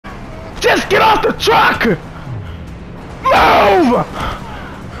Just get off the truck! Move!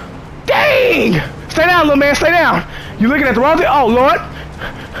 Dang! Stay down, little man, stay down. You looking at the wrong thing? Oh, Lord.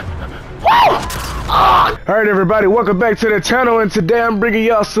 Woo! Oh. Alright, everybody, welcome back to the channel, and today I'm bringing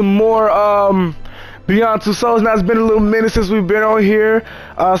y'all some more, Beyond Two Souls. Now, it's been a little minute since we've been on here,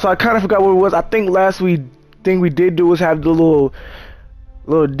 so I kind of forgot what it was. I think last thing we did do was have the little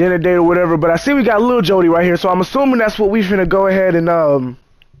dinner date or whatever, but I see we got little Jody right here, so I'm assuming that's what we finna go ahead and,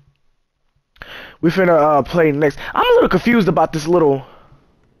 we finna, play next. I'm a little confused about this little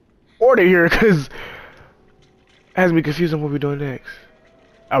order here, because it has me confused on what we're doing next.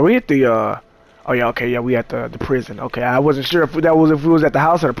 Are we at the, oh yeah, okay, yeah, we at the prison. Okay, I wasn't sure if we was at the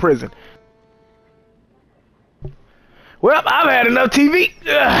house or the prison. Well, I've had enough TV.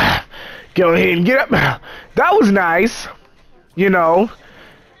 Ugh. Go ahead and get up. That was nice. You know,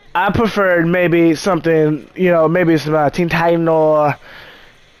 I preferred maybe something, you know, maybe some Teen Titan or,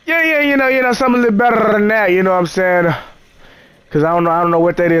 yeah, you know, something a little better than that. You know what I'm saying? Cause I don't know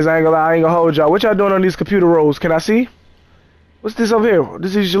what that is. I ain't gonna hold y'all. What y'all doing on these computer rolls? Can I see? What's this over here?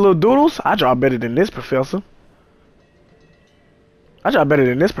 This is your little doodles? I draw better than this, Professor. I draw better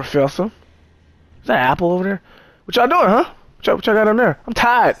than this, Professor. Is that an apple over there? What y'all doing, huh? What y'all got on there? I'm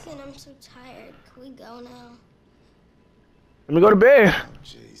tired. I'm so tired. Can we go now? Let me go to bed. Oh,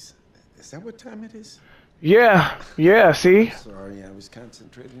 jeez. Is that what time it is? Yeah, see? Sorry, I was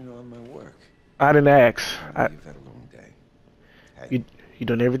concentrating on my work. I didn't ask. You've had a long day. Hey, You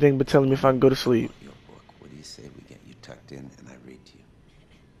done everything but telling me if I can go to sleep. your book. What do you say we get you tucked in and I read to you?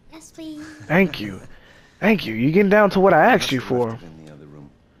 Yes, please. Thank you. Thank you. You getting down to what I asked you for. Left it in the other room.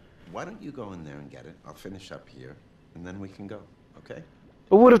 Why don't you go in there and get it? I'll finish up here, and then we can go. Okay?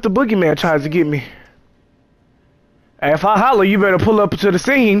 But what if the boogeyman tries to get me? Hey, if I holler, you better pull up to the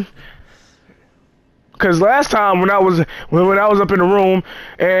scene. Cause last time when I was up in the room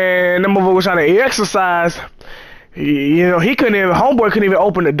and them motherfuckers was trying to exercise, you know, homeboy couldn't even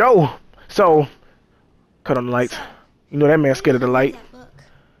open the door. So cut on the lights. You know that man's scared of the light.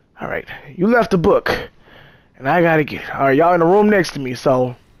 All right, you left the book, and I gotta get. All right, y'all in the room next to me.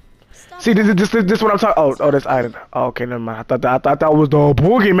 So see, this what I'm talking. Oh, that's Aiden. Oh, okay, never mind. I thought that was the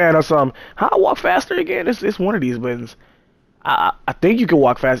boogeyman or something. How I walk faster again? It's one of these buttons. I think you can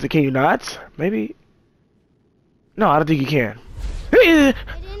walk faster. Can you not? Maybe. No, I don't think you can.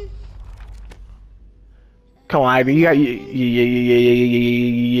 Come on, Aiden.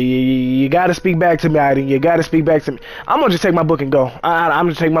 You gotta speak back to me, Aiden. You gotta speak back to me. I'm gonna just take my book and go. I'm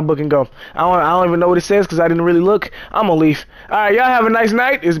gonna take my book and go. I don't even know what it says because I didn't really look. I'm gonna leave. All right, y'all have a nice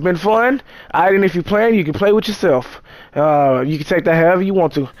night. It's been fun. Aiden, if you're playing, you can play with yourself. You can take that however you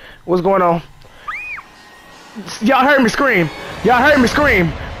want to. What's going on? Y'all heard me scream. Y'all heard me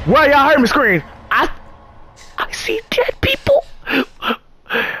scream. Well, y'all heard me scream. I see dead people. I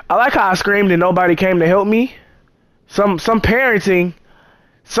like how I screamed and nobody came to help me. Some parenting,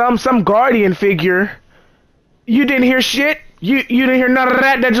 some guardian figure. You didn't hear shit. You didn't hear none of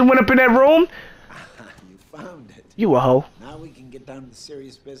that just went up in that room. You found it. You a hoe. Now we can get down to the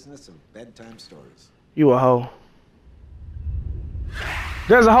serious business of bedtime stories. You a hoe.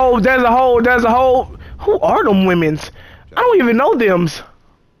 There's a hole. Who are them women's? I don't even know thems.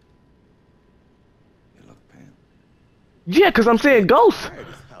 Yeah, cause I'm saying ghosts.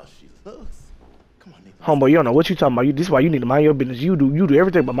 Homeboy, you don't know what you talking about. This is why you need to mind your business. You do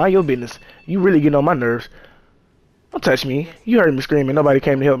everything but mind your business. You really getting on my nerves. Don't touch me. You heard me screaming. Nobody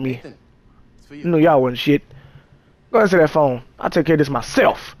came to help me. You knew y'all wasn't shit. Go answer that phone. I'll take care of this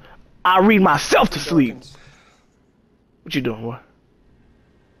myself. I read myself to sleep. What you doing, boy?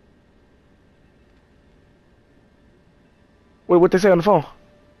 Wait, what they say on the phone?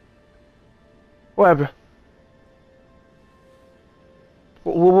 What happened?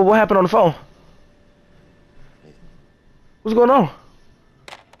 What happened on the phone? What's going on?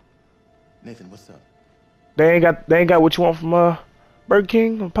 Nathan, what's up? They ain't got what you want from Burger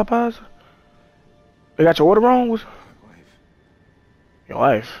King or Popeyes? They got your order wrong? My wife. Your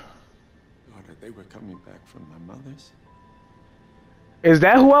wife? Daughter, they were coming back from my mother's. Is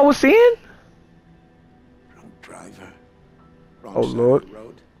that who I was seeing? Wrong driver. Wrong Oh side Lord. of the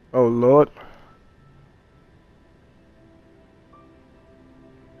road. Oh Lord.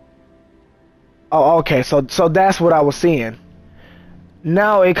 Oh, okay, so that's what I was seeing.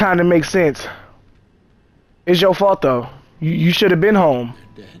 Now it kind of makes sense. It's your fault though. You should have been home.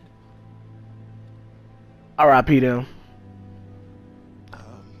 They're dead. R.I.P. them.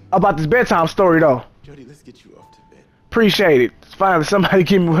 About this bedtime story though. Jody, let's get you off to bed. Appreciate it. Finally somebody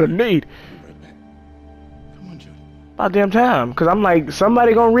give me what I need. Be right back. Come on, Jody. About damn time, cause I'm like,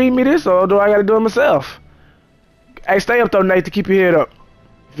 somebody gonna read me this, or do I gotta do it myself? Hey, stay up though, Nate, to keep your head up.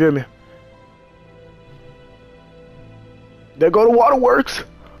 You feel me? There go the waterworks.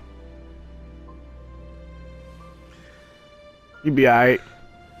 You be alright.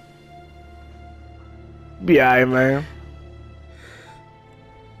 Be alright, man.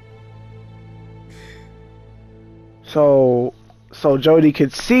 So Jody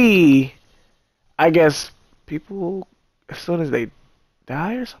could see, I guess, people as soon as they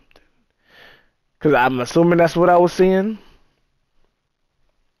die or something. Cause I'm assuming that's what I was seeing.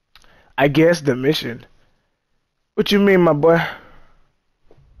 I guess the mission. What you mean, my boy?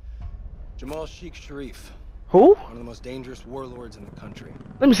 Jamal Sheikh Sharif. Who? One of the most dangerous warlords in the country.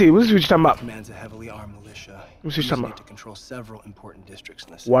 Let me see. What is what you talking about? Commands a heavily armed militia. Let me see what you talking about. To control several important districts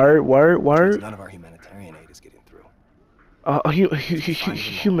in the city. Word. None of our humanitarian aid is getting through.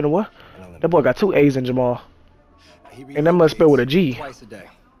 Human what? That boy got 2 A's in Jamal. And that must spell with a G. Twice a day.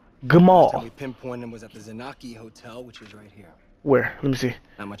 Gamal. We pinpointed him was at the Zanaki Hotel, which is right here. Where? Let me see.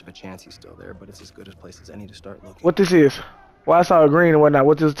 Not much of a chance he's still there, but it's as good a place as any to start looking. What this is? Well, I saw a green and whatnot.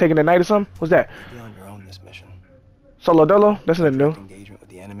 What this taking the night or something? What's that? You'll be on your own this mission. Solo dolo? That's nothing new. Engagement with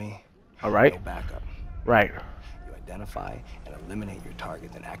the enemy. All right. No backup. Right. You identify and eliminate your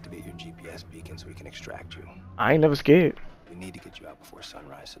target, then activate your GPS beacon so we can extract you. I ain't never scared. We need to get you out before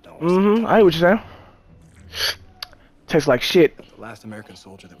sunrise, so don't. I hear what you're saying. Tastes like shit. The last American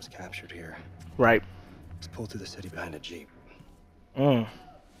soldier that was captured here. Right. Was pulled through the city behind a jeep. Mm.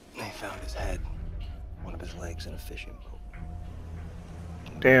 They found his head, one of his legs in a fishing boat.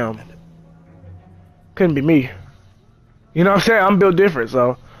 Damn. Couldn't be me. You know what I'm saying? I'm built different,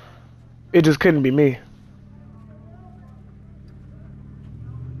 so it just couldn't be me.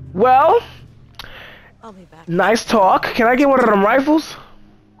 Well, I'll be back. Nice talk. Can I get one of them rifles?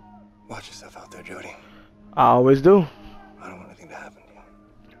 Watch yourself out there, Jody. I always do. I don't want anything to happen to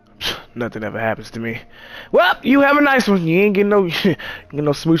you. Nothing ever happens to me. Well, you have a nice one. You ain't getting no,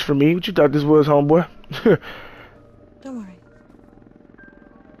 no smooch from me. What you thought this was, homeboy? Don't worry.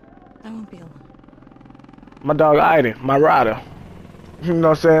 I won't be alone. My dog Aiden, my rider. You know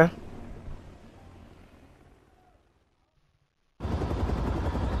what I'm saying?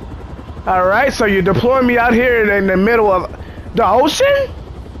 Alright, so you're deploying me out here in the middle of the ocean?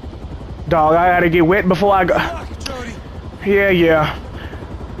 Dog, I gotta get wet before I go. Yeah.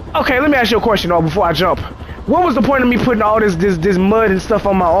 Okay, let me ask you a question though before I jump. What was the point of me putting all this mud and stuff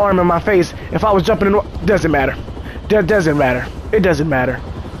on my arm and my face if I was jumping in the water? Doesn't matter. That doesn't matter. It doesn't matter.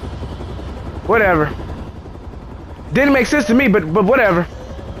 Whatever. Didn't make sense to me, but whatever.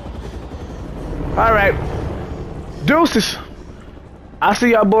 Alright. Deuces. I'll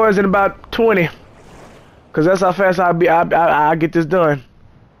see y'all boys in about 20. Cause that's how fast I'll get this done.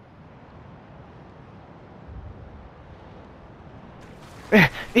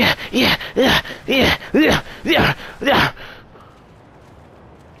 Yeah.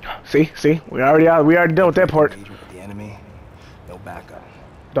 See, we already done with that part. Engagement with the enemy, no backup.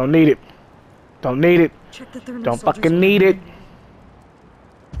 Don't need it. Check the thermal Don't soldiers fucking need it.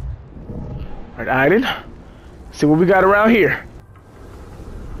 Alright, Aiden. See what we got around here.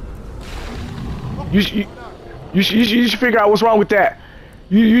 You should figure out what's wrong with that.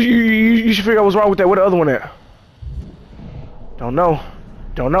 You should figure out what's wrong with that. What the other one at? Don't know.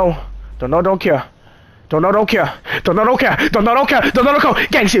 Don't care. Don't care.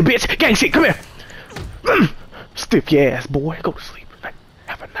 Gang shit, bitch. Gang shit. Come here. Stiff your ass, boy. Go to sleep.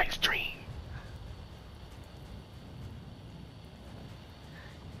 Have a nice dream.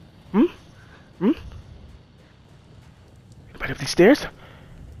 Anybody up these stairs?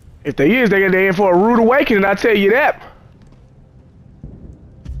 If they is, they in for a rude awakening, I tell you that.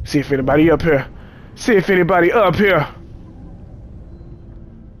 See if anybody up here.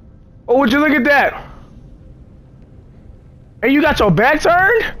 Oh, would you look at that? And you got your back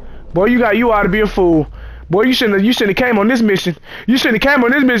turned? Boy, you ought to be a fool. Boy, you shouldn't have came on this mission. You shouldn't have came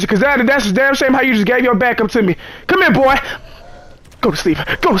on this mission, cause that's a damn shame how you just gave your back up to me. Come here, boy. Go to sleep.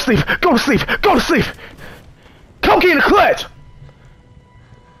 Coke in the clutch.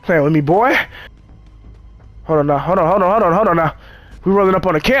 Playing with me, boy. Hold on now. We rolling up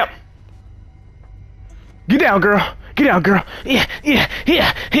on the camp. Get down, girl. Yeah.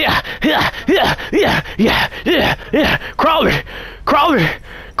 Crawl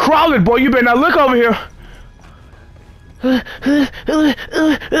it, boy. You better not look over here.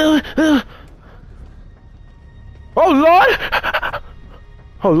 Oh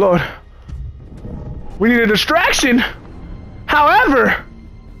Lord. We need a distraction. However,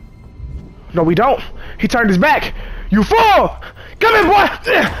 no, we don't. He turned his back. You fool! Come in, boy!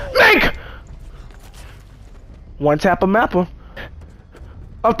 Make! One tap of mapper.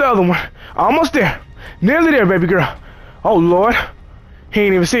 Up the other one. Almost there. Nearly there, baby girl. Oh, Lord. He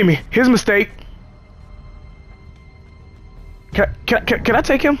ain't even see me. His mistake. Can I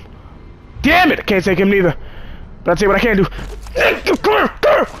take him? Damn it! I can't take him neither. But I'll tell you what I can do.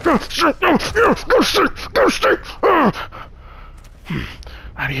 Go straight.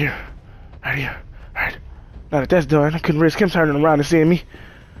 Out of here. Alright. Now that that's done, I couldn't risk him turning around and seeing me.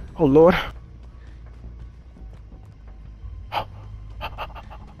 Oh, Lord.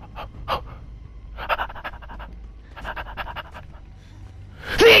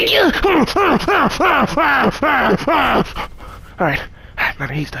 Thank you! Alright. Now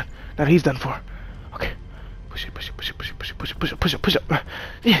that he's done. Now that he's done for. Okay. Push it.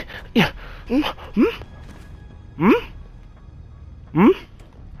 Yeah.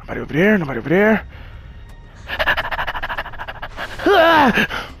 Nobody over there.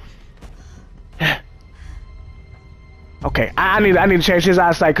 Okay, I need to change his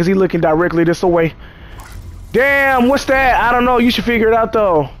eyesight because he's looking directly this way. Damn, what's that? I don't know. You should figure it out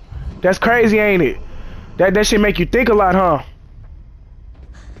though. That's crazy, ain't it? That shit make you think a lot, huh?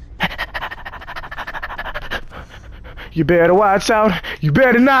 You better watch out. You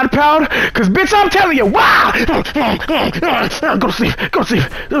better not pout, cause bitch, I'm telling you, wow! Go to sleep.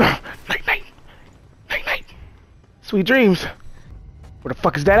 Night. Sweet dreams. Where the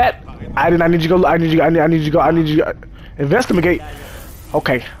fuck is that at? I need you to go. Investigate.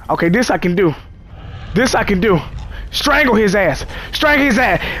 Okay, this I can do. Strangle his ass.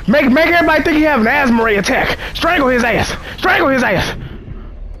 Make everybody think he have an asthma attack. Strangle his ass.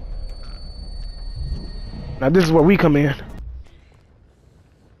 Now this is where we come in.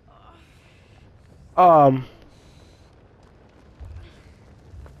 I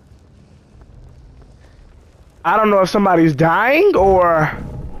don't know if somebody's dying or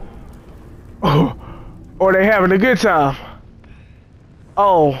they having a good time.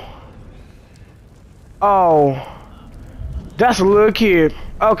 Oh, that's a little kid.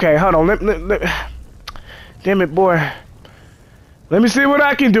 Okay, hold on. Let, damn it, boy. Let me see what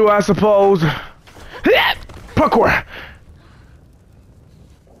I can do, I suppose. Parkour.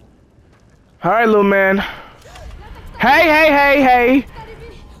 All right, little man. Hey.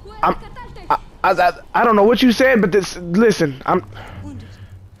 I don't know what you said, but listen,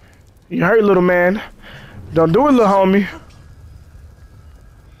 you hurt, little man. Don't do it, little homie.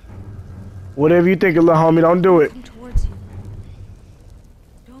 Whatever you think, little homie, don't do it. Towards you.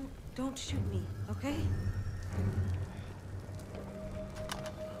 Don't shoot me, okay?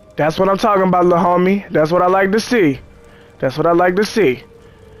 That's what I'm talking about, little homie. That's what I like to see.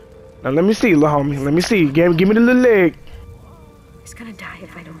 Now let me see, little homie. Let me see. Give me the little leg. He's gonna die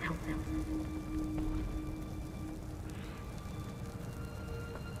if I don't help him.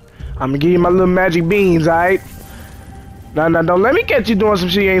 I'm gonna give you my little magic beans, alright? Now, don't let me catch you doing some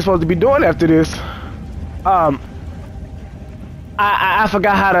shit you ain't supposed to be doing after this. I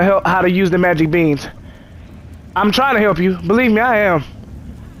forgot how to use the magic beans. I'm trying to help you. Believe me, I am.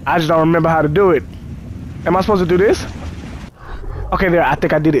 I just don't remember how to do it. Am I supposed to do this? Okay, there. I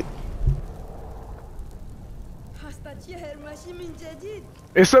think I did it.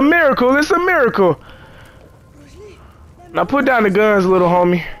 It's a miracle. Now put down the guns, little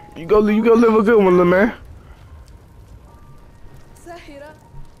homie. You go live a good one, little man.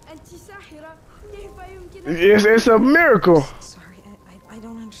 It's a miracle. Sorry, I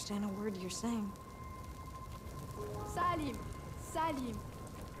don't understand a word you're saying. Salim.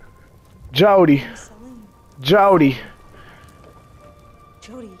 Jody. Jody.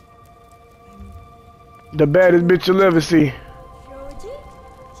 The baddest bitch you'll ever see.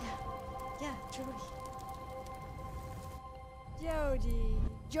 Yeah,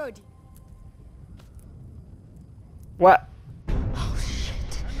 Jody. What? Oh shit.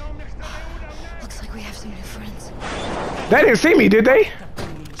 Looks like we have some new friends. They didn't see me, did they?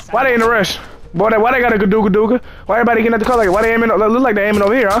 Why they in a rush? Boy, why they got a gadooga? Why everybody getting at the car like why they aiming? Look like they aiming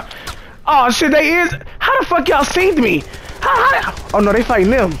over here, huh? Oh shit, they is. How the fuck y'all seen me? Oh no, they fighting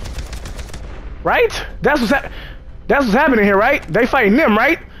them. Right? That's what's happening here, right? They fighting them,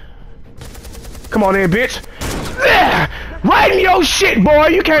 right? Come on in, bitch. Right in your shit, boy.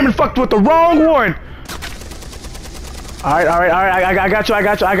 You came and fucked with the wrong one. All right. I got you. I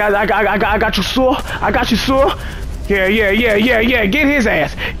got you, sir. Yeah. Get his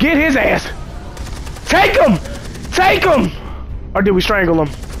ass. Take him. Or did we strangle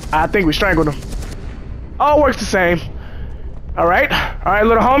him? I think we strangled him. All works the same. All right,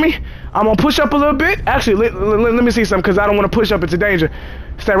 little homie. I'm gonna push up a little bit. Actually, let me see something, cause I don't want to push up into danger.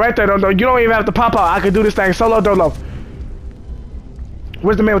 Stay right there. You don't even have to pop out. I can do this thing solo dolo.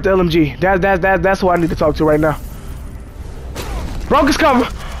 Where's the man with the LMG? That's who I need to talk to right now. Broke his cover.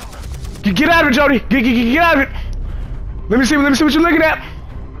 Get out of it, Jody. Get out of it. Let me see what you're looking at.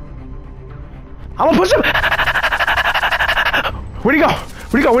 I'm gonna push up. Where'd he go?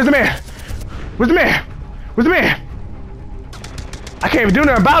 Where'd he go? Where's the man? Where's the man? Where's the man? I can't even do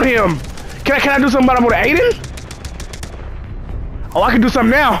nothing about him. Can I do something about him with Aiden? Oh, I can do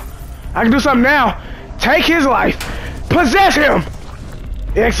something now. I can do something now. Take his life. Possess him.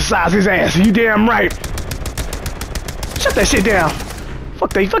 Exercise his ass. You damn right. Shut that shit down.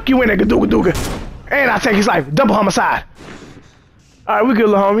 Fuck you in there, Gadooga Dooga. And I'll take his life. Double homicide. Alright, we good,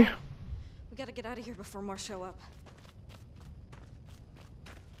 little homie. We gotta get out of here before more show up.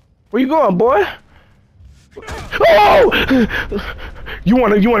 Where you going, boy? Oh! You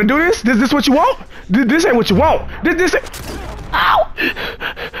wanna do this? This what you want? This ain't what you want. This ain't... Ow!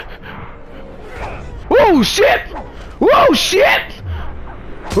 Oh shit! Whoa shit!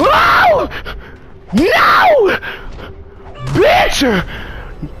 Whoa! No! Bitch!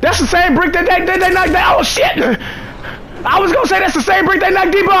 That's the same brick that they knocked down. Oh shit! I was gonna say that's the same brick they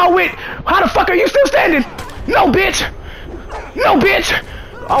knocked D-ball with. How the fuck are you still standing? No bitch! No bitch!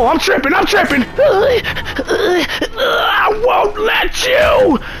 Oh, I'm tripping. I won't let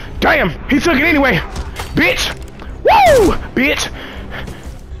you! Damn, he took it anyway. Bitch! Woo! Bitch!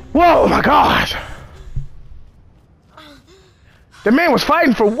 Whoa, my God! The man was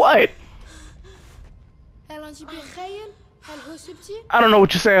fighting for what? I don't know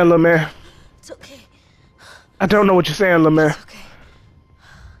what you're saying, little man. It's okay. I don't know what you're saying, little man. It's okay.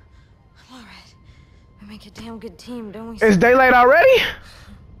 I'm alright. We make a damn good team, don't we? It's daylight already?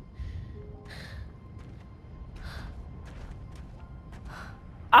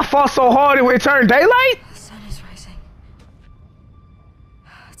 I fought so hard it turned daylight? The sun is rising.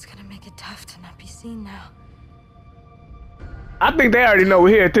 It's gonna make it tough to not be seen now. I think they already know we're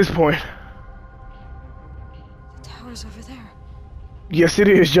here at this point. The tower's over there. Yes, it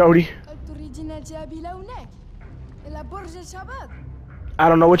is, Jody. I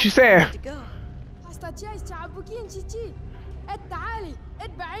don't know what you're saying. To go.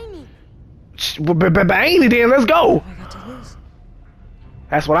 Baini then, let's go. What have I got to lose?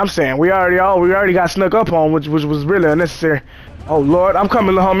 That's what I'm saying. We already got snuck up on, which was really unnecessary. Oh Lord, I'm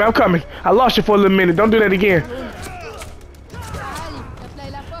coming, little homie, I'm coming. I lost you for a little minute. Don't do that again.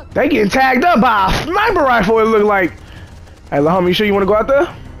 They getting tagged up by a sniper rifle, it look like. Hey, little homie, you sure you want to go out there?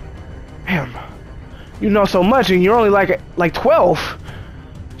 Damn, you know so much and you're only like 12.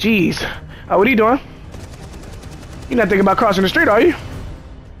 Jeez. What are you doing? You're not thinking about crossing the street, are you?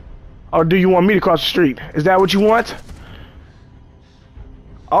 Or do you want me to cross the street? Is that what you want?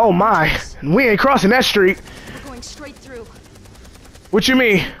 Oh my, we ain't crossing that street. We're going straight through. What you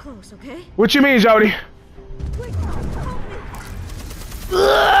mean? Close, okay? What you mean, Jody?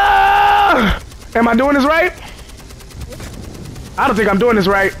 Am I doing this right? I don't think I'm doing this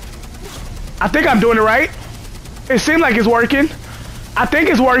right. I think I'm doing it right. It seems like it's working. I think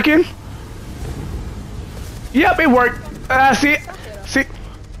it's working. Yep, it worked. See?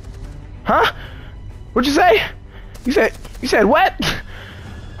 Huh? What'd you say? You said what?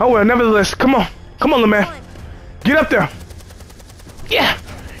 Oh well, nevertheless, come on, little man. Get up there. Yeah,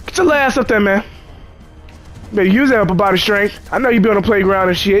 get your ass up there, man. Better use that upper body strength. I know you be on the playground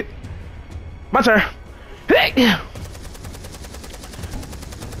and shit. My turn. Hey.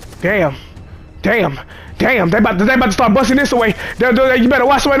 Damn. They about to start busting this away. You better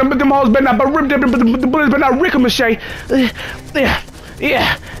watch away. Them hoes better not rip. The bullets better not ricochet.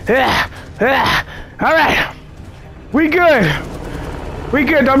 Yeah. All right. We good.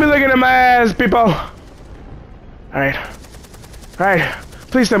 Don't be looking at my ass, people. All right.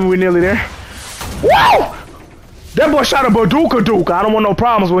 Please tell me we're nearly there. Whoa! That boy shot a Badooka Duke. I don't want no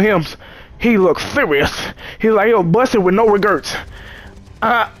problems with him. He looked furious. He's like, yo, busted with no regrets.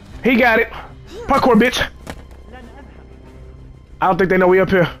 He got it. Parkour, bitch. I don't think they know we up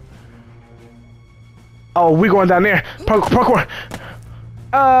here. Oh, we going down there. Parkour.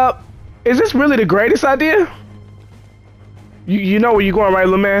 Is this really the greatest idea? You know where you going, right,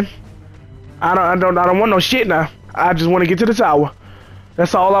 little man? I don't want no shit now. I just want to get to the tower.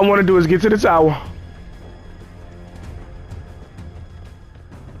 That's all I want to do is get to the tower.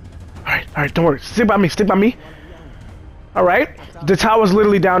 All right, don't worry. Stick by me. All right, the tower's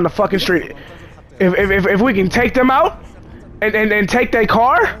literally down the fucking street. If we can take them out and take their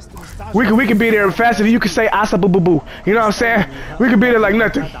car, we can be there faster than you can say asa boo boo boo. You know what I'm saying? We can be there like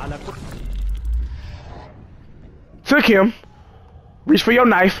nothing. Took him. Reach for your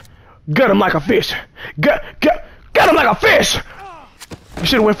knife. Gut him like a fish. Gut him like a fish. You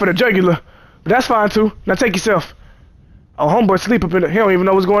should have went for the jugular, but that's fine too. Now take yourself. Oh, homeboy sleep up in there. He don't even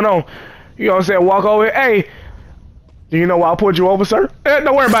know what's going on. You know what I'm saying? Walk over here. Hey, do you know why I pulled you over, sir?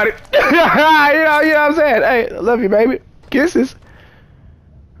 Don't worry about it. you know what I'm saying? Hey, I love you, baby. Kisses.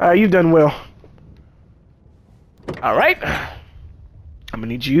 All right, you've done well. All right. I'm gonna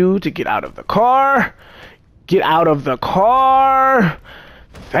need you to get out of the car. Get out of the car.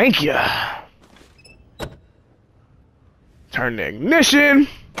 Thank you. Turn the ignition.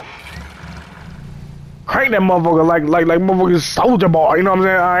 Crank that motherfucker like motherfucking Soldier Boy. You know what I'm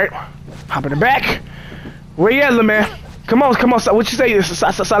saying? All right. Hop in the back. Where you at, little man? Come on. What you say?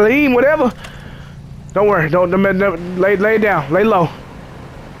 Salim, whatever. Don't worry. Don't lay down. Lay low.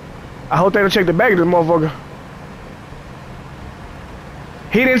 I hope they don't check the back of this motherfucker.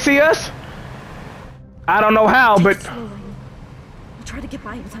 He didn't see us? I don't know how, but... We'll try to get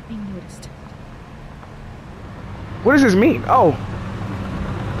by without being noticed. What does this mean? Oh.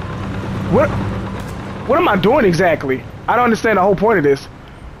 What am I doing exactly? I don't understand the whole point of this.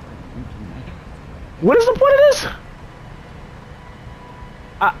 What is the point of this?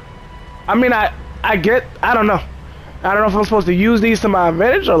 I mean, I get... I don't know. I don't know if I'm supposed to use these to my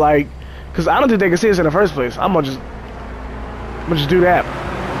advantage or like... Because I don't think they can see us in the first place. I'm gonna just do that.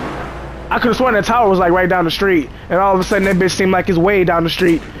 I could have sworn that tower was like right down the street, and all of a sudden that bitch seemed like it's way down the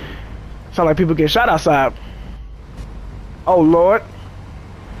street. Sound like people get shot outside. Oh Lord!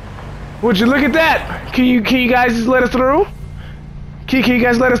 Would you look at that? Can you guys just let us through? Can you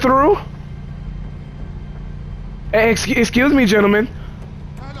guys let us through? Hey, excuse me, gentlemen.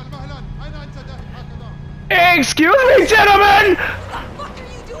 Excuse me, gentlemen. What are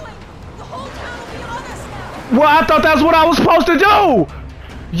you doing? The whole town will be on us now. Well, I thought that's what I was supposed to do.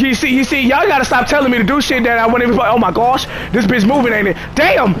 You see, y'all gotta stop telling me to do shit that I wouldn't even. Oh my gosh, this bitch moving, ain't it?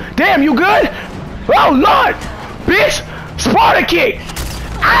 Damn, you good? Oh Lord, bitch, Sparta kick!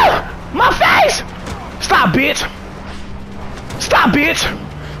 Ow, my face! Stop, bitch! Stop, bitch!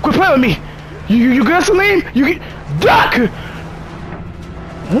 Quit playing with me. You good, Salim? You get duck,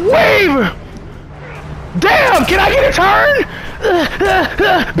 wave. Damn, can I get a turn?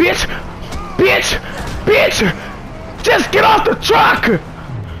 Bitch! Just get off the truck!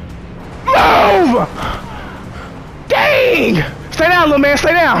 Move! Dang! Stay down, little man,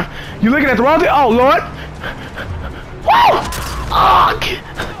 stay down. You looking at the wrong thing? Oh, Lord. Woo! Oh,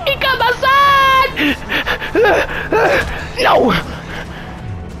 he got my side! No!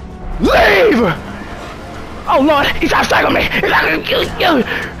 Leave! Oh, Lord, he tried to strangle me.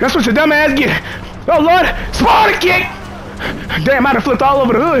 That's what your dumb ass get. Oh, Lord, Sparta kick! Damn, I done flipped all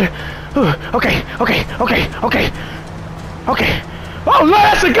over the hood. Okay. Oh, Lord,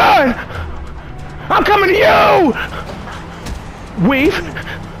 that's a gun! I'm coming to you! Weave.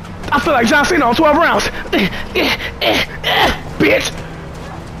 I feel like John Cena on 12 rounds. Bitch.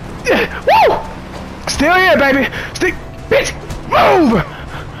 Woo! Still here, baby. Bitch, move!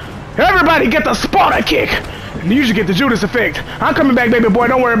 Everybody get the Sparta kick. And you should get the Judas effect. I'm coming back, baby boy.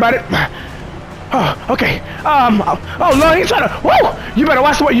 Don't worry about it. Oh, okay. Oh Lord, he's trying to. Whoa! You better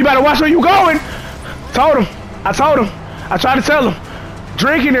watch where you going. I told him. I tried to tell him.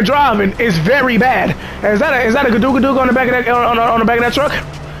 Drinking and driving is very bad. Is that a gadoo on the back of that on the back of that truck?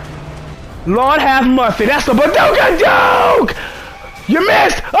 Lord have mercy. That's a Badooga Duke! You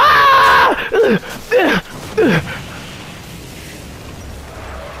missed! Ah!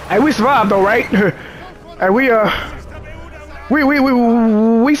 Hey, we survived though, right? Hey, we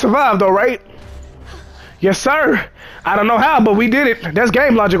survived though, right? Yes, sir. I don't know how, but we did it. That's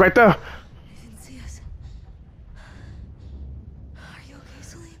game logic right there. They didn't see us. Are you okay,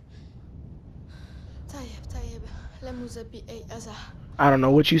 Salim? طيب لم يزبي أي أذى. I don't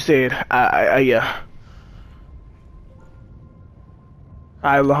know what you said. Yeah.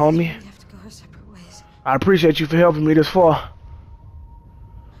 Alright, little homie. We have to go our separate ways. I appreciate you for helping me this far.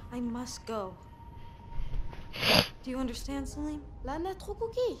 I must go. Do you understand, Salim? لا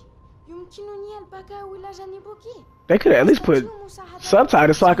نتركك. يمكنني البقاء ولا جانبك. They could at least put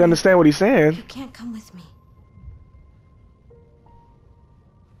subtitles so I can understand what he's saying. You can't come with me.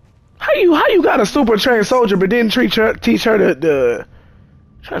 How you got a super trained soldier but didn't teach her the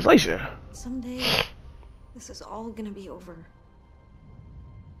translation? Someday, this is all gonna be over.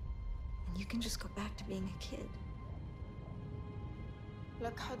 And you can just go back to being a kid.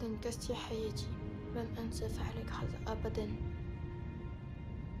 لك حد انكست يا حياتي. لن أنسى فعلك هذا أبدا.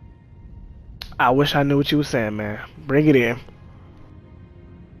 I wish I knew what you were saying, man. Bring it in.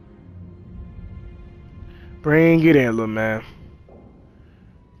 Bring it in, little man.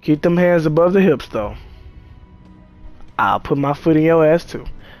 Keep them hands above the hips, though. I'll put my foot in your ass, too.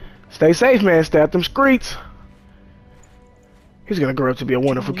 Stay safe, man. Stay out them streets. He's gonna grow up to be a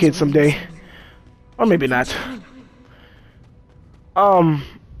wonderful kid someday. Or maybe not.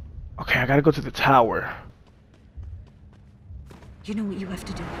 Okay, I gotta go to the tower. You know what you have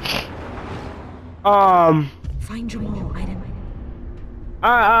to do. Find Jamal, Aiden.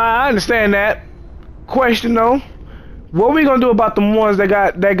 I understand that. Question though. What we gonna do about the ones that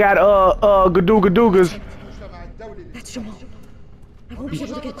got gadoogas? That's Jamal. I won't be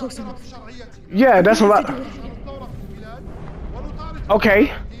able to get close enough. Yeah, that's a lot.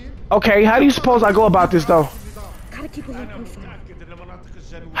 Okay. Okay, how do you suppose I go about this though? Gotta keep a low profile.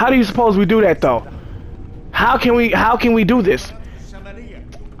 How do you suppose we do that though? How can we do this?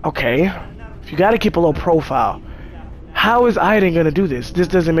 Okay. If you gotta keep a low profile, how is Aiden gonna do this? This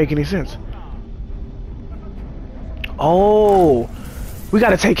doesn't make any sense. Oh, we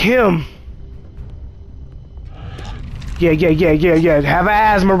gotta take him. Yeah. Have an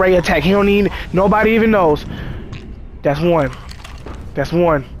asthma ray attack. He don't need, nobody even knows. That's one. That's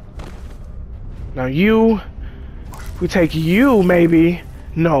one. Now you, we take you maybe.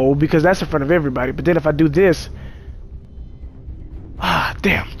 No, because that's in front of everybody. But then if I do this,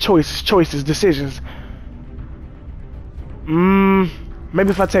 damn, choices, decisions.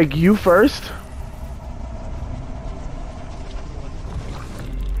 Maybe if I take you first.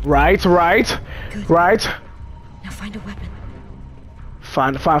 Right. Now find a weapon.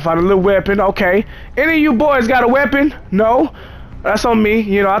 Find a little weapon. Okay. Any of you boys got a weapon? No. That's on me.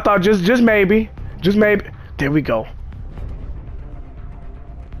 You know, I thought just maybe. There we go.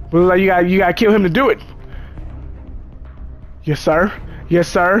 Well, like you gotta kill him to do it. Yes, sir.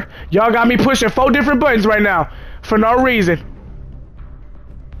 Y'all got me pushing 4 different buttons right now for no reason.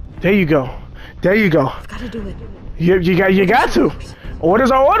 There you go. I've gotta do it. You got to.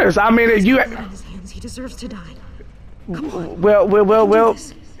 Orders are orders. I mean, In his hands, he deserves to die. Come on. Well.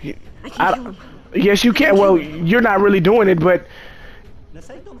 I can kill him. Yes, you can. Well, you're not really doing it, but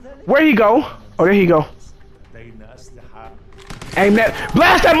where he go? Oh, there he go. Aim that.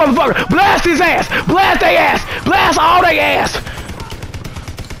 Blast that motherfucker. Blast his ass. Blast their ass. Blast all their ass.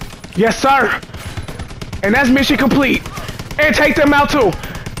 Yes, sir. And that's mission complete. And take them out too.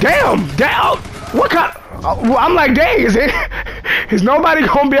 Damn. What kind? I'm like, dang. Is nobody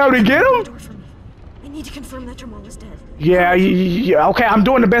gonna be able to get him? I need to confirm that Jamal is dead. Yeah. Okay, I'm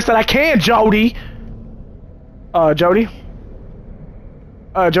doing the best that I can, Jody. Jody,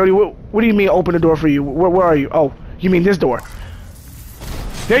 what do you mean open the door for you? Where are you? Oh, you mean this door.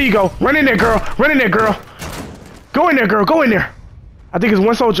 There you go. Run in there, girl. Go in there, girl. Go in there. I think it's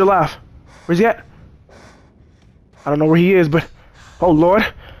one soldier alive. Where's he at? I don't know where he is, but oh Lord.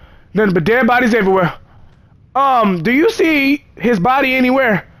 Nothing but dead bodies everywhere. Do you see his body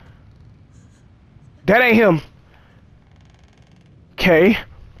anywhere? That ain't him. Okay.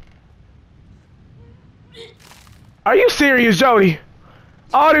 Are you serious, Jody?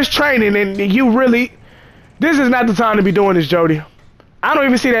 All this training and you really... This is not the time to be doing this, Jody. I don't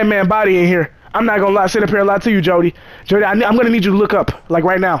even see that man body in here. I'm not gonna sit up here and lie to you, Jody. Jody, I'm gonna need you to look up, like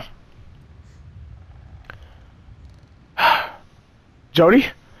right now. Jody?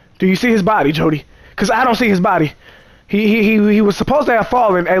 Do you see his body, Jody? Because I don't see his body. He was supposed to have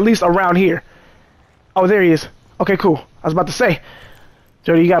fallen at least around here. Oh, there he is. Okay, cool. I was about to say,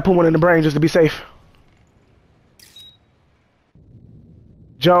 Jody, you gotta put one in the brain just to be safe.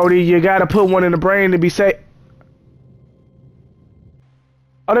 Jody, you gotta put one in the brain to be safe.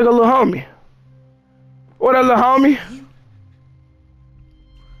 Oh, there go little homie. What up, little homie?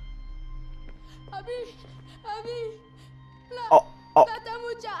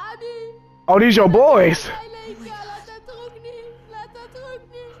 Oh, these your boys.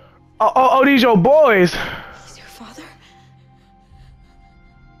 Oh, these your boys. He's your father?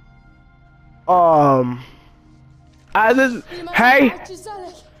 Hey.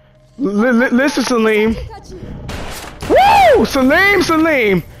 Listen, Salim. Woo!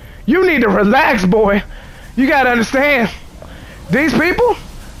 Salim. You need to relax, boy. You gotta understand. These people,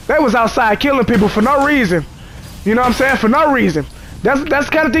 they was outside killing people for no reason. You know what I'm saying? For no reason. That's the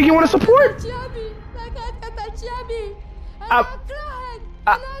kind of thing you want to support?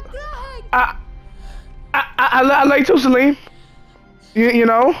 I like to, Salim. You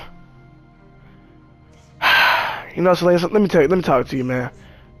know? You know, Salim, let me talk to you, man.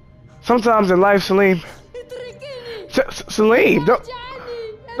 Sometimes in life, Salim, Salim, don't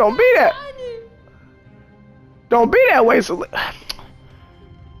be that. Don't be that way, Salim.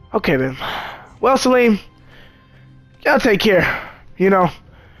 Okay then. Well, Salim, y'all take care. You know,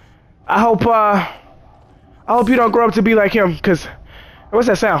 I hope you don't grow up to be like him. Cause what's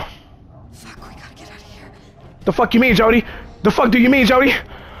that sound? Fuck, we gotta get out of here. The fuck you mean, Jody? The fuck do you mean, Jody?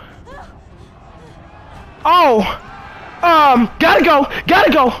 Oh, gotta go.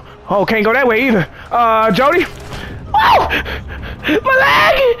 Oh, can't go that way either. Jody. Oh, my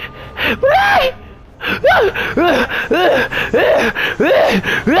leg.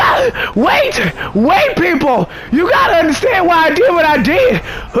 Wait, people! You gotta understand why I did what I did.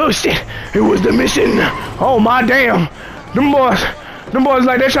 Oh shit! It was the mission. Oh my damn! Them boys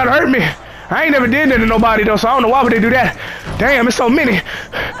like they trying to hurt me. I ain't never did that to nobody though, so I don't know why would they do that. Damn, it's so many.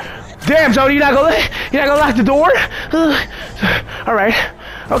 Damn, Jody, you not gonna lock the door? All right,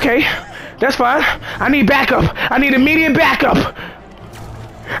 okay, that's fine. I need backup. I need immediate backup.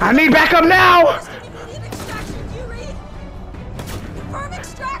 I need backup now.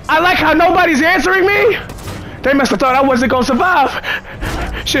 I like how nobody's answering me. They must have thought I wasn't gonna survive.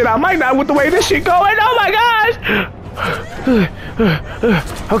 Shit, I might not with the way this shit going. Oh my gosh.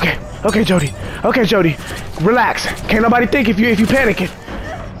 Okay, Jody. Okay, Jody. Relax. Can't nobody think if you panicking.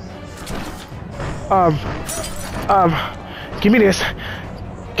 Give me this.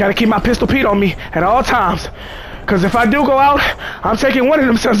 Gotta keep my pistol Pete on me at all times. Cause if I do go out, I'm taking one of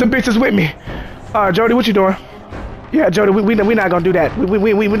them sons of bitches with me. Jody, what you doing? Yeah, Jody, we not gonna do that.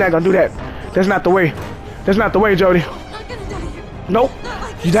 We not gonna do that. That's not the way. That's not the way, Jody. Nope.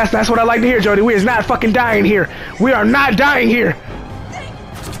 That's what I like to hear, Jody. We is not fucking dying here. We are not dying here.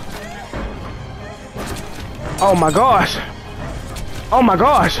 Oh my gosh. Oh my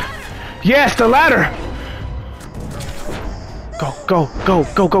gosh. Yes, the ladder. Go.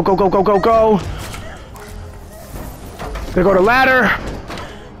 There go the ladder.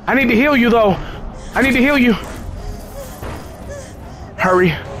 I need to heal you though. I need to heal you. Hurry,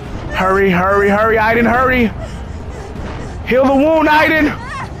 Aiden, hurry. Heal the wound, Aiden.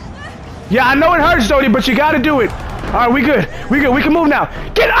 Yeah, I know it hurts, Jody, but you gotta do it. All right, we good. We can move now.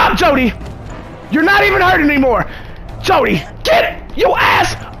 Get up, Jody. You're not even hurting anymore. Jody, get your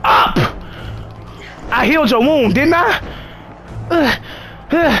ass up. I healed your wound, didn't I?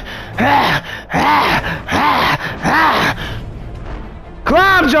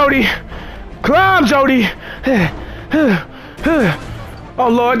 Climb, Jody. Climb, Jody. Oh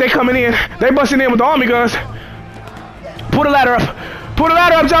Lord, they coming in. They busting in with the army guns. Pull the ladder up. Pull the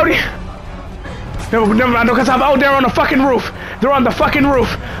ladder up, Jody. Never mind, no, oh, they're on the fucking roof. They're on the fucking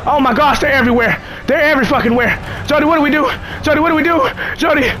roof. Oh my gosh, they're everywhere. They're every fucking where. Jody, what do we do? Jody, what do we do?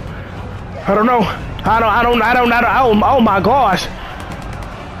 Jody. I don't know. I don't. Oh my gosh.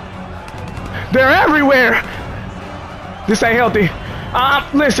 They're everywhere. This ain't healthy.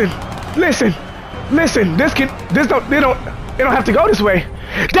 Listen. They don't have to go this way.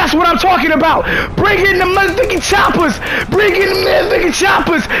 That's what I'm talking about. Bring in the motherfucking choppers. Bring in the motherfucking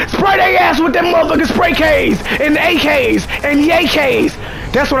choppers. Spray their ass with them motherfucking spray Ks and AKs and AKs.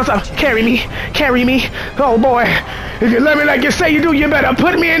 That's what I'm talking. Carry me. Oh boy. If you love me like you say you do, you better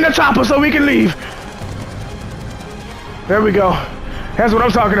put me in the chopper so we can leave. There we go. That's what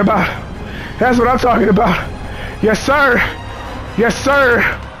I'm talking about. That's what I'm talking about. Yes, sir. Yes, sir.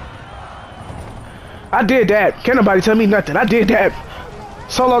 I did that. Can't nobody tell me nothing. I did that.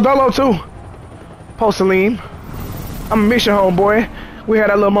 Solo Dolo too. Poseline. I'm a mission homeboy. We had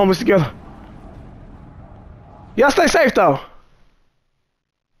our little moments together. Y'all stay safe though.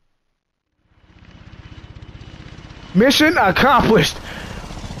 Mission accomplished.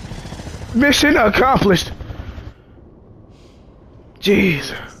 Mission accomplished.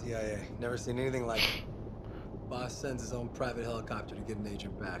 Jeez. CIA. Never seen anything like it. Boss sends his own private helicopter to get an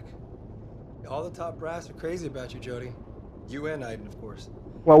agent back. All the top brass are crazy about you, Jody. You and Aiden, of course.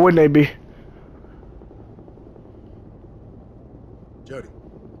 Why wouldn't they be? Jody,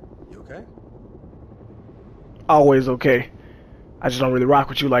 you okay? Always okay. I just don't really rock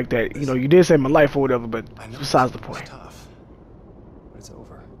with you like that. You know, you did save my life or whatever, but besides the point. It's tough, but it's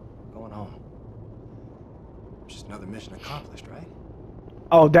over. I'm going home. Just another mission accomplished, right?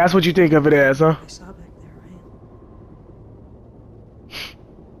 Oh, that's what you think of it as, huh? I saw back there, right?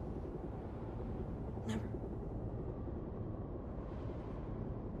 Never.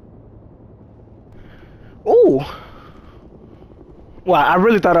 Ooh. Well, I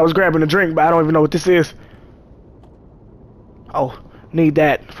really thought I was grabbing a drink, but I don't even know what this is. Oh, need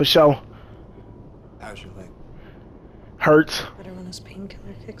that for sure. How's your leg? Hurts. Better when this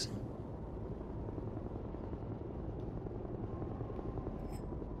painkiller kicks in.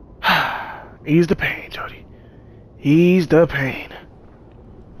 Ease the pain, Jody. Ease the pain.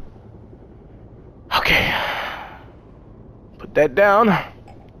 Okay. Put that down.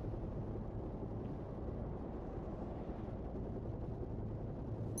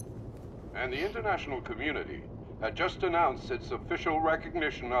 And the international community had just announced its official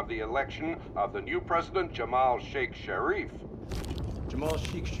recognition of the election of the new president, Jamal Sheikh Sharif. Jamal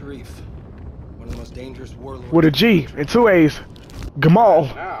Sheikh Sharif, one of the most dangerous warlords. With a G and two A's.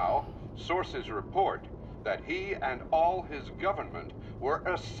 Gamal. Now, sources report that he and all his government were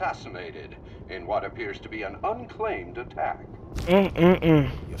assassinated in what appears to be an unclaimed attack. You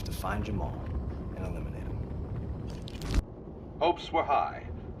have to find Jamal and eliminate him. Hopes were high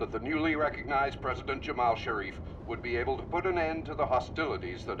that the newly recognized President Jamal Sharif would be able to put an end to the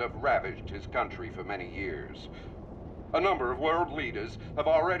hostilities that have ravaged his country for many years. A number of world leaders have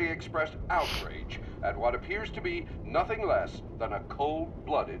already expressed outrage at what appears to be nothing less than a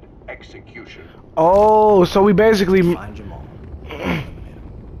cold-blooded execution. Oh, so we basically. Find Jamal.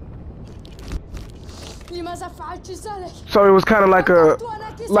 So it was kind of like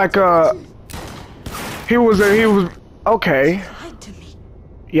a, he was okay. Lied to me.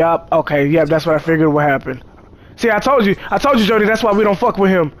 Yup. Okay. Yep. That's what I figured would happen. See, I told you, Jody. That's why we don't fuck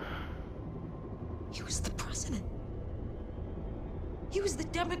with him. He was the president. He was the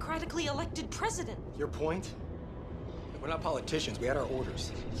democratically elected president. Your point? We're not politicians. We had our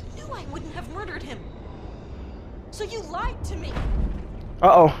orders. You knew I wouldn't have murdered him. So you lied to me.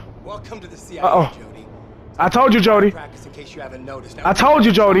 Uh-oh. Welcome to the CIA, Jody. I told you, Jody. Practice in case you haven't noticed. Now, I told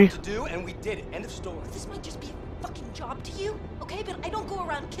you, Jody. To do, and we did it. End of story. This might just be a fucking job to you, okay? But I don't go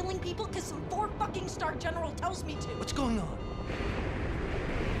around killing people because some 4-fucking-star general tells me to. What's going on?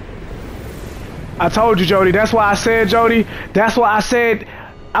 I told you, Jody. That's why I said, Jody. That's why I said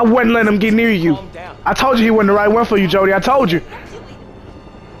I wouldn't let him get near you. Calm down. I told you he wasn't the right one for you, Jody. I told you.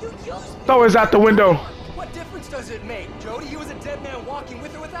 You used me. Throw his out the window. What difference does it make? Jody, he was a dead man walking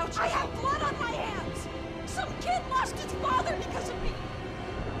with or without you. I have blood on my hands. Some kid lost his father because of me.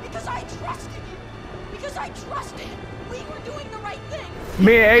 Because I trusted you. Because I trusted we were doing the right thing.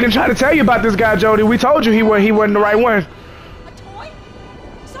 Me and Aiden tried to tell you about this guy, Jody. We told you he wasn't the right one. A toy?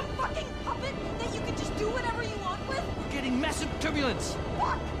 Some fucking puppet that you can just do whatever you want with? We're getting massive turbulence.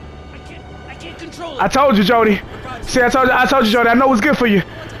 Fuck! I can't control it. I told you, Jody. See, I told you, Jody. I know what's good for you.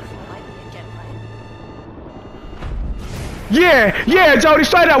 Yeah, Jody.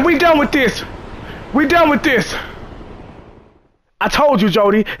 Straight up, we done with this. We done with this. I told you,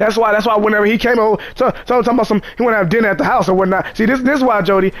 Jody. That's why whenever he came over, talking about he want to have dinner at the house or whatnot. See, this is why,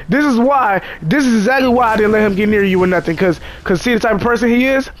 Jody. This is exactly why I didn't let him get near you or nothing. Cause see the type of person he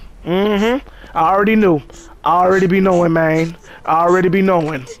is. I already knew. I already be knowing, man. I already be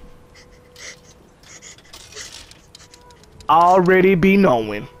knowing. Already be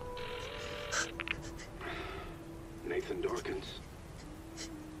knowing. Nathan Dawkins.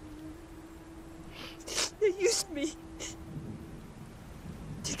 They used me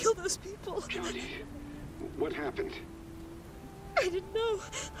to kill those people. Jody, what happened? I didn't know.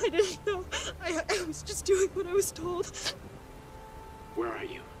 I was just doing what I was told. Where are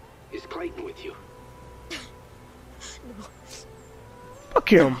you? Is Clayton with you? No. Fuck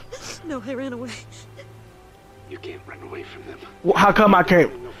him. No, I ran away. You can't run away from them. Well, how come I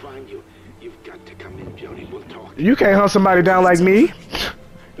can't? When they'll find you, you've got to come in, Jody. We'll talk. You can't hunt somebody down like me.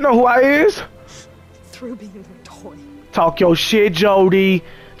 You know who I is? Through being their toy. Talk your shit, Jody.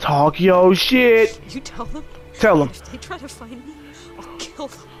 Talk your shit. You tell them. Tell them. If they try to find me, I'll kill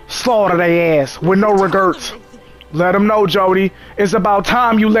them. Slaughter their ass with no regrets. Let them know, Jody. It's about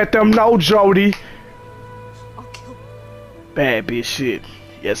time you let them know, Jody. I'll kill them. Bad bitch shit.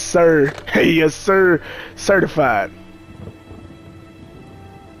 Yes, sir. Yes, sir. Certified.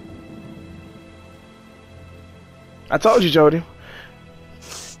 I told you, Jody.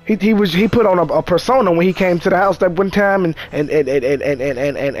 He put on a persona when he came to the house that one time and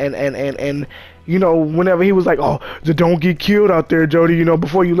you know, whenever he was like, oh, don't get killed out there, Jody, you know,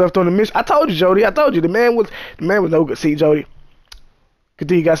 before you left on the mission. I told you, Jody. I told you the man was no good. See, Jody, good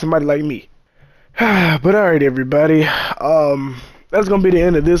thing you got somebody like me. But all right, everybody. That's gonna be the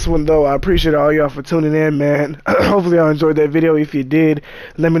end of this one, though. I appreciate all y'all for tuning in, man. Hopefully y'all enjoyed that video. If you did,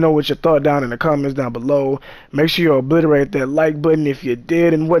 let me know what you thought down in the comments down below. Make sure you obliterate that like button if you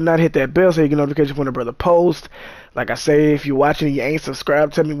did and whatnot. Hit that bell so you get notification when a brother post. Like I say, if you're watching and you ain't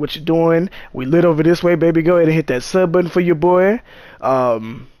subscribed, tell me what you're doing. We lit over this way, baby. Go ahead and hit that sub button for your boy. I'll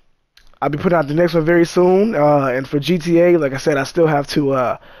be putting out the next one very soon. And for GTA, like I said, I still have to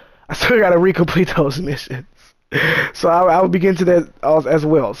I still gotta recomplete those missions. So I will begin to that as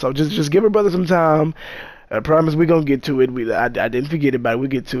well. So just give a brother some time. I promise we're gonna get to it. I didn't forget about it. We'll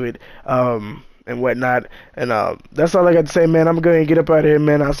get to it. And whatnot. And that's all I got to say, man. I'm gonna get up out of here,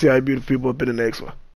 man. I'll see all you beautiful people up in the next one.